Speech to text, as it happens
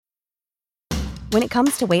When it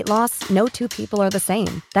comes to weight loss, no two people are the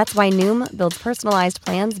same. That's why Noom builds personalized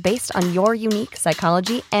plans based on your unique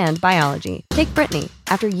psychology and biology. Take Brittany.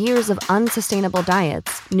 After years of unsustainable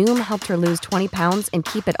diets, Noom helped her lose 20 pounds and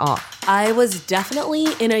keep it off. I was definitely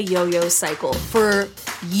in a yo-yo cycle for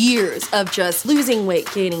years of just losing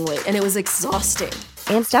weight, gaining weight, and it was exhausting.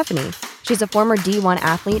 And Stephanie. She's a former D1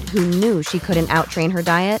 athlete who knew she couldn't outtrain her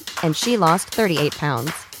diet, and she lost 38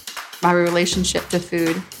 pounds. My relationship to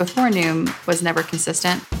food before Noom was never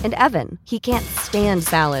consistent. And Evan, he can't stand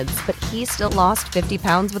salads, but he still lost 50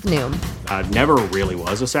 pounds with Noom. I never really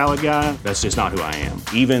was a salad guy. That's just not who I am.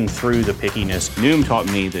 Even through the pickiness, Noom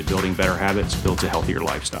taught me that building better habits builds a healthier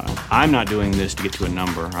lifestyle. I'm not doing this to get to a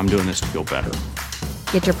number. I'm doing this to feel better.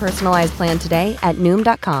 Get your personalized plan today at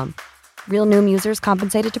Noom.com. Real Noom users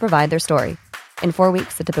compensated to provide their story. In 4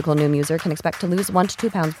 weeks, the typical Noom user can expect to lose 1 to 2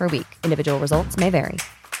 pounds per week. Individual results may vary.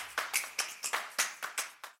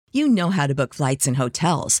 You know how to book flights and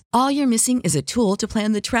hotels. All you're missing is a tool to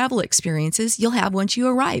plan the travel experiences you'll have once you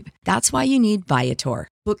arrive. That's why you need Viator.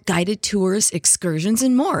 Book guided tours, excursions,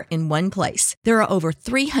 and more in one place. There are over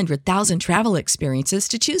 300,000 travel experiences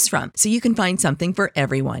to choose from, so you can find something for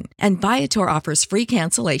everyone. And Viator offers free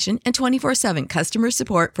cancellation and 24/7 customer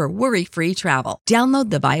support for worry-free travel.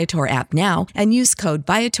 Download the Viator app now and use code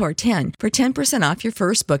Viator10 for 10% off your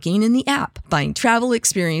first booking in the app. Find travel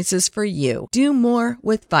experiences for you. Do more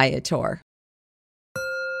with Viator.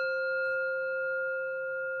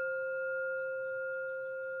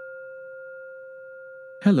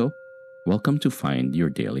 Hello, welcome to Find Your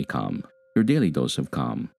Daily Calm, your daily dose of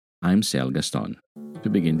calm. I'm Sel Gaston.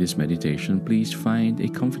 To begin this meditation, please find a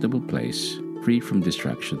comfortable place, free from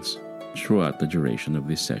distractions, throughout the duration of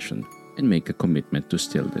this session, and make a commitment to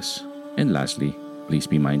stillness. And lastly, please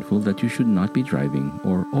be mindful that you should not be driving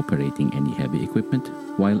or operating any heavy equipment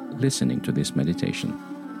while listening to this meditation.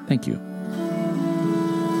 Thank you.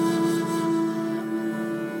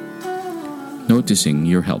 Noticing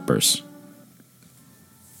your helpers.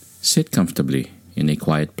 Sit comfortably in a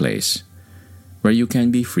quiet place where you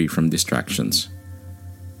can be free from distractions.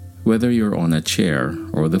 Whether you're on a chair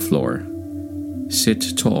or the floor,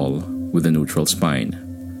 sit tall with a neutral spine.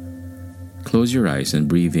 Close your eyes and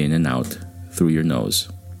breathe in and out through your nose.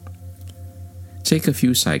 Take a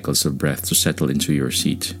few cycles of breath to settle into your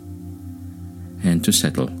seat and to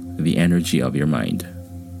settle the energy of your mind.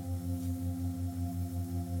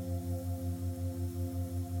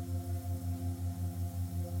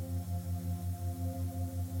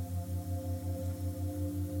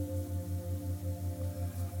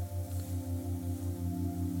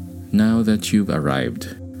 Now that you've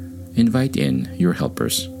arrived, invite in your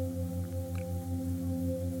helpers.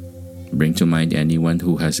 Bring to mind anyone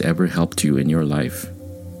who has ever helped you in your life.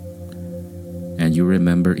 And you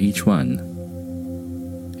remember each one.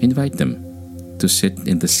 Invite them to sit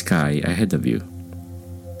in the sky ahead of you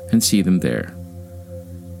and see them there,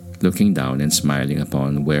 looking down and smiling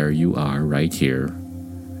upon where you are right here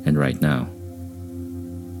and right now.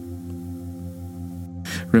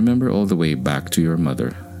 Remember all the way back to your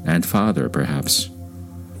mother and father, perhaps,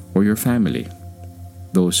 or your family,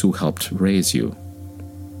 those who helped raise you.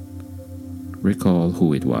 Recall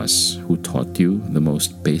who it was who taught you the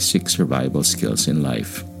most basic survival skills in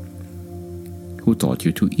life, who taught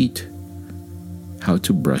you to eat, how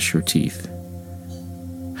to brush your teeth,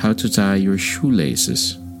 how to tie your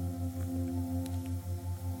shoelaces.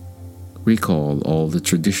 Recall all the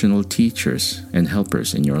traditional teachers and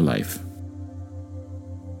helpers in your life.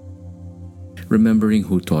 Remembering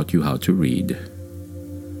who taught you how to read,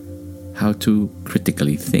 how to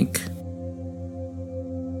critically think,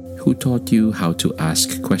 who taught you how to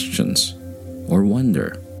ask questions or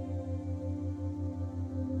wonder.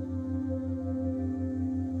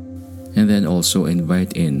 And then also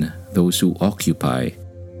invite in those who occupy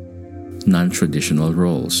non-traditional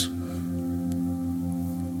roles.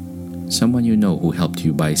 Someone you know who helped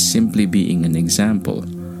you by simply being an example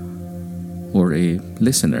or a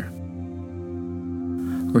listener,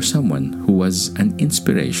 or someone who was an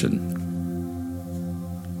inspiration.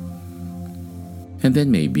 And then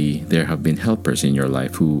maybe there have been helpers in your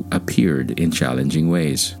life who appeared in challenging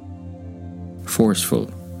ways, forceful,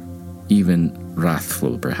 even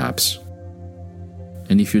wrathful perhaps.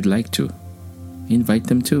 And if you'd like to, invite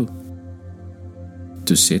them too,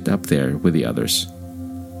 to sit up there with the others,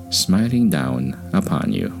 smiling down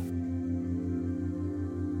upon you.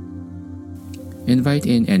 Invite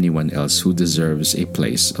in anyone else who deserves a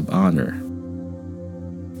place of honor.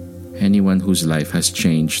 Anyone whose life has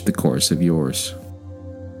changed the course of yours.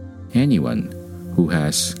 Anyone who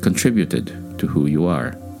has contributed to who you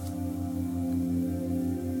are.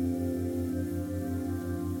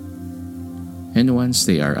 And once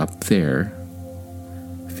they are up there,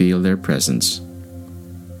 feel their presence.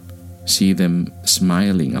 See them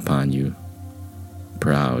smiling upon you,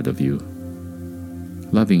 proud of you,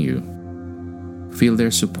 loving you. Feel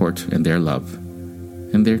their support and their love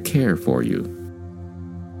and their care for you.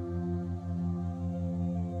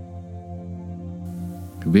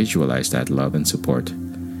 Visualize that love and support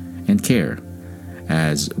and care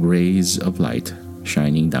as rays of light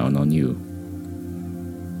shining down on you.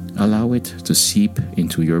 Allow it to seep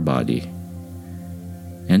into your body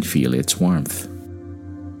and feel its warmth.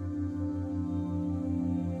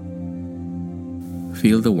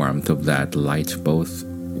 Feel the warmth of that light both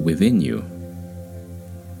within you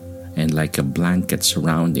and like a blanket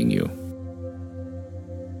surrounding you.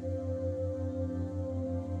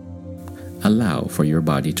 Allow for your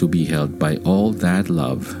body to be held by all that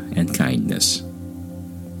love and kindness.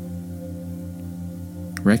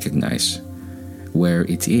 Recognize where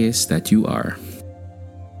it is that you are.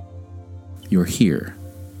 You're here,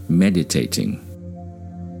 meditating,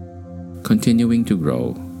 continuing to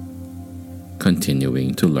grow,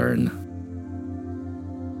 continuing to learn,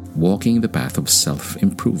 walking the path of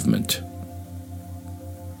self-improvement.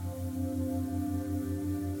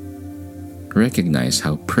 Recognize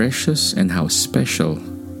how precious and how special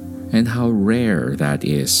and how rare that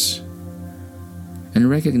is. And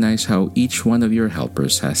recognize how each one of your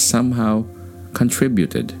helpers has somehow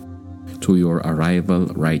contributed to your arrival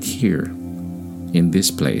right here in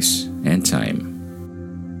this place and time.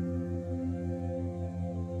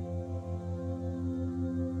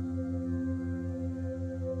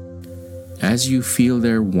 As you feel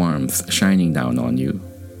their warmth shining down on you,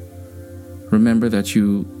 remember that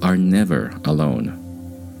you are never alone,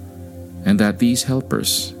 and that these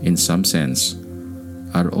helpers, in some sense,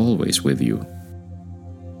 are always with you.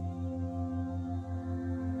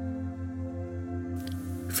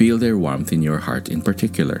 Feel their warmth in your heart in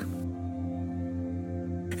particular,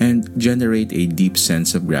 and generate a deep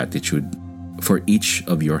sense of gratitude for each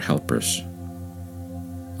of your helpers,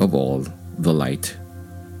 of all the light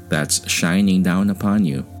that's shining down upon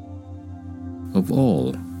you, of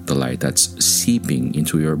all the light that's seeping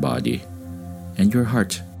into your body and your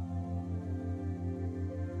heart.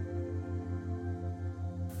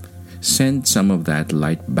 Send some of that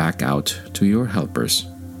light back out to your helpers,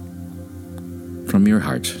 from your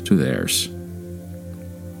heart to theirs.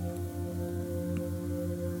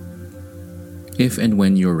 If and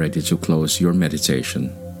when you're ready to close your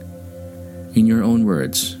meditation, in your own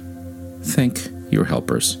words, thank your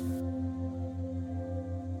helpers.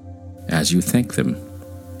 As you thank them,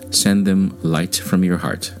 send them light from your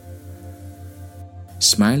heart,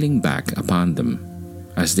 smiling back upon them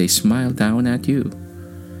as they smile down at you.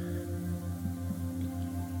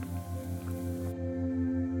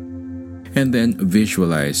 And then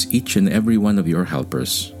visualize each and every one of your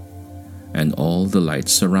helpers and all the light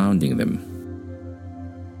surrounding them,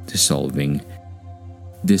 dissolving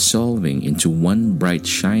into one bright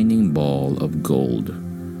shining ball of gold,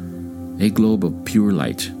 a globe of pure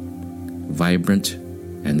light, vibrant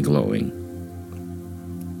and glowing.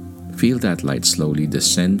 Feel that light slowly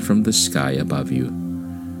descend from the sky above you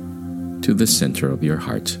to the center of your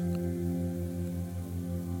heart.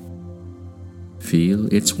 Feel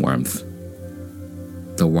its warmth,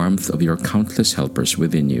 the warmth of your countless helpers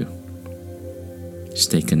within you.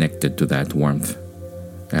 Stay connected to that warmth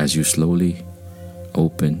as you slowly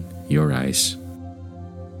open your eyes.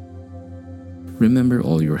 Remember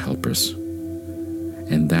all your helpers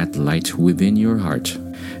and that light within your heart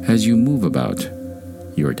as you move about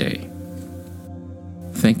your day.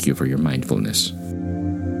 Thank you for your mindfulness.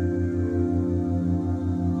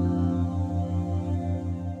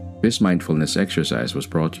 This mindfulness exercise was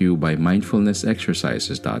brought to you by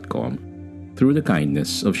mindfulnessexercises.com through the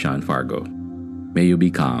kindness of Sean Fargo. May you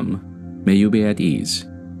be calm, may you be at ease,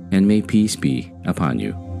 and may peace be upon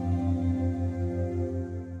you.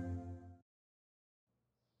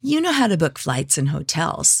 You know how to book flights and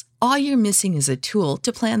hotels. All you're missing is a tool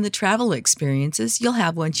to plan the travel experiences you'll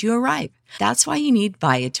have once you arrive. That's why you need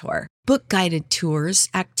Viator. Book guided tours,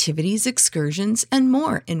 activities, excursions, and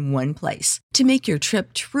more in one place to make your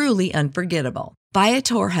trip truly unforgettable.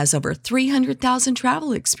 Viator has over 300,000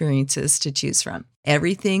 travel experiences to choose from.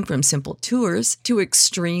 Everything from simple tours to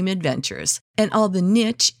extreme adventures and all the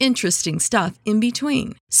niche, interesting stuff in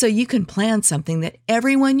between. So you can plan something that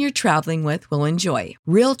everyone you're traveling with will enjoy.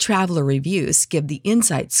 Real traveler reviews give the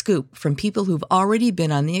inside scoop from people who've already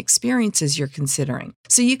been on the experiences you're considering.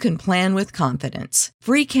 So you can plan with confidence.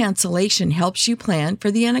 Free cancellation helps you plan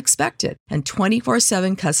for the unexpected. And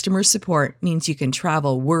 24/7 customer support means you can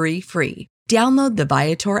travel worry-free. Download the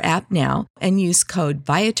Viator app now and use code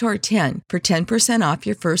Viator10 for 10% off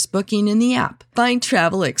your first booking in the app. Find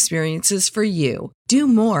travel experiences for you. Do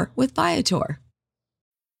more with Viator.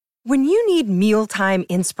 When you need mealtime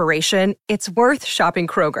inspiration, it's worth shopping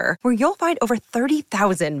Kroger, where you'll find over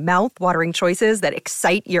 30,000 mouth-watering choices that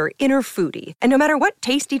excite your inner foodie. And no matter what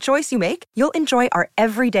tasty choice you make, you'll enjoy our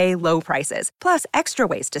everyday low prices, plus extra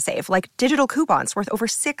ways to save, like digital coupons worth over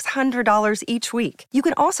 $600 each week. You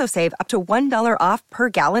can also save up to $1 off per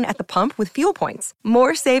gallon at the pump with fuel points.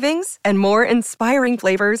 More savings and more inspiring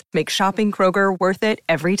flavors make shopping Kroger worth it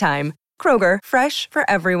every time. Kroger, fresh for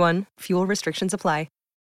everyone. Fuel restrictions apply.